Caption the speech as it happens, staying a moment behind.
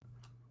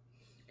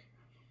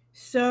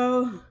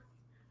So,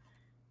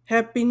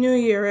 Happy New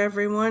Year,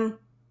 everyone.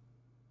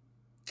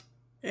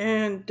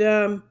 And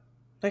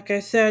like I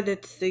said,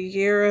 it's the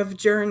year of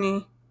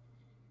journey.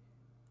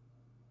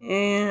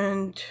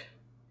 And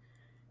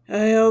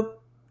I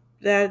hope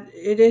that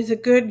it is a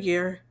good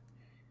year.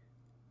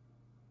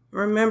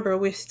 Remember,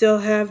 we still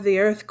have the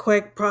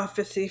earthquake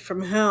prophecy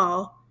from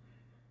hell.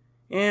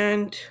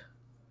 And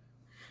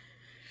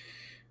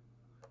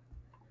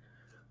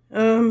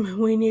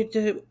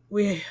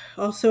we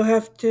also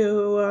have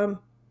to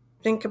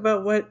think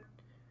about what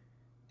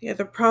the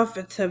other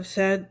prophets have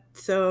said.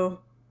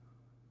 So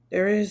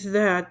there is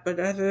that. But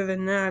other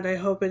than that, I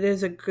hope it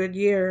is a good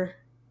year.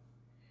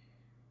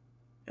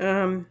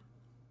 Um,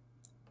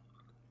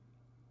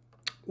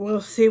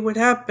 we'll see what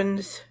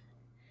happens.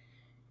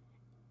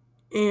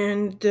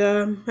 And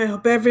I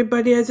hope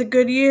everybody has a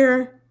good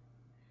year.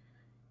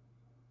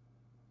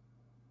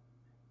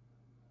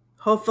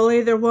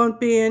 Hopefully, there won't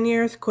be any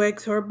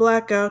earthquakes or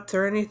blackouts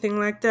or anything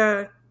like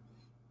that.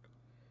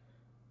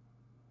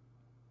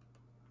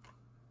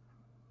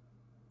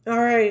 All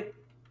right.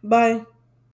 Bye.